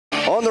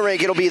On the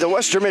rink, it'll be the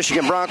Western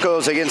Michigan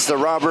Broncos against the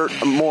Robert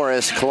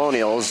Morris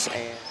Colonials.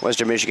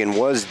 Western Michigan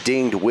was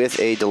dinged with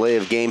a delay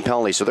of game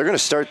penalty, so they're going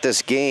to start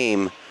this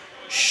game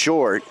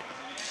short.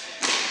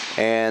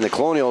 And the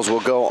Colonials will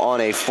go on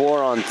a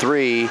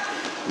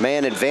 4-on-3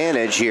 man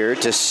advantage here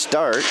to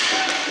start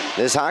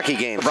this hockey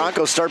game. The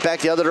Broncos start back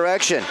the other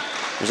direction.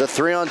 There's a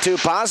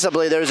 3-on-2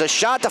 possibly. There's a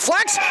shot,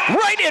 deflects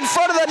right in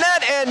front of the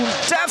net, and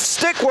deft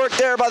stick work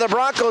there by the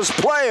Broncos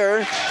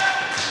player.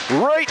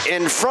 Right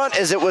in front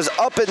as it was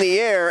up in the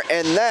air,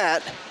 and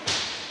that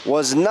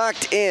was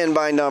knocked in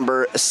by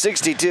number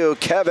 62,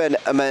 Kevin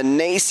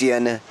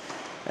Manasian.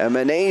 And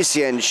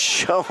Manasian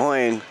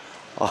showing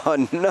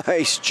a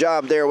nice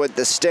job there with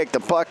the stick. The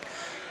puck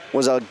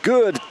was a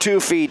good 2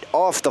 feet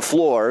off the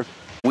floor.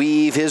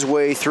 Weave his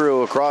way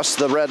through across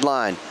the red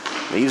line.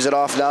 Leaves it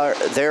off now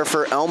there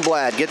for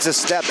Elmblad. Gets a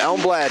step.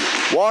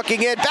 Elmblad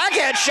walking in.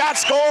 Backhand shot,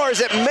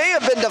 scores. It may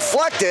have been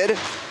deflected.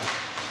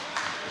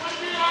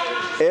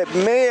 It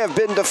may have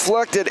been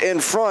deflected in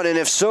front, and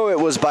if so, it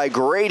was by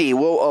Grady.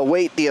 We'll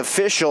await the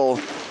official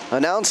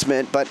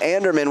announcement, but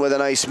Anderman with a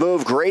nice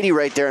move. Grady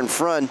right there in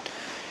front.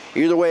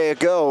 Either way it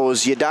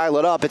goes, you dial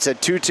it up. It's a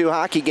 2-2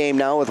 hockey game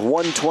now with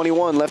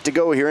 1:21 left to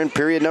go here in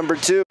period number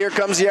 2. Here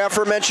comes the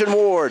aforementioned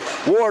Ward.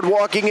 Ward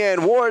walking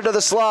in. Ward to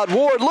the slot.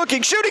 Ward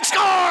looking, shooting,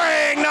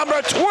 scoring!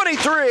 Number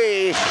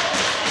 23.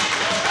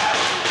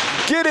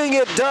 Getting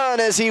it done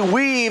as he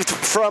weaved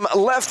from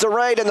left to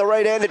right, and the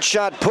right-handed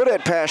shot put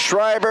it past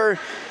Schreiber.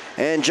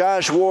 And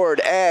Josh Ward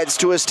adds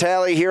to his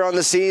tally here on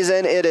the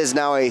season. It is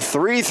now a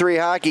 3-3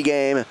 hockey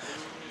game.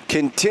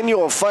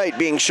 Continual fight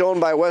being shown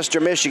by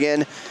Western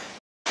Michigan.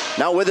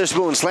 Now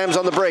Witherspoon slams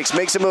on the brakes,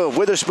 makes a move.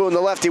 Witherspoon,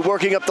 the lefty,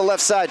 working up the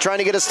left side, trying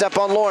to get a step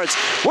on Lawrence.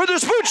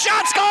 Witherspoon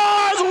shot,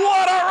 scores!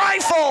 What a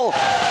rifle!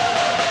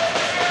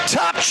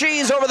 Top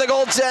cheese over the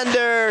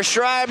goaltender,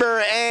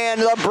 Schreiber,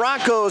 and the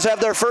Broncos have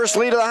their first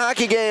lead of the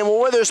hockey game.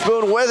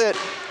 Witherspoon with it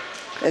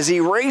as he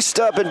raced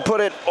up and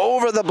put it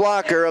over the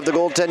blocker of the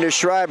goaltender,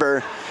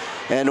 Schreiber.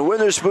 And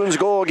Witherspoon's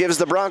goal gives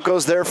the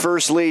Broncos their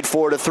first lead,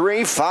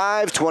 4-3,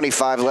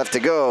 5:25 left to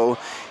go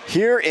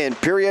here in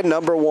period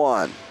number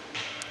 1.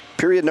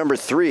 Period number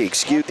 3,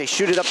 excuse. They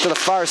shoot it up to the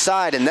far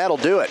side, and that'll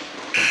do it.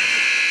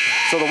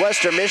 So the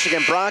Western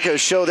Michigan Broncos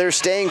show their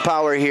staying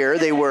power here.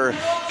 They were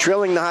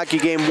trailing the hockey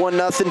game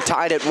 1-0,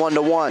 tied at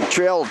 1-1.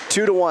 Trailed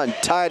 2-1,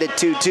 tied at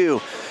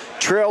 2-2.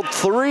 Trailed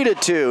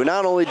 3-2.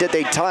 Not only did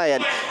they tie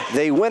it,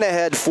 they went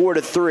ahead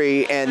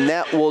 4-3, and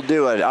that will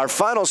do it. Our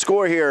final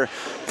score here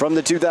from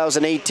the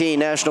 2018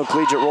 National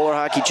Collegiate Roller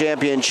Hockey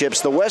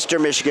Championships: the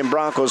Western Michigan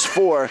Broncos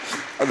 4,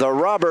 the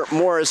Robert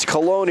Morris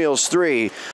Colonials 3.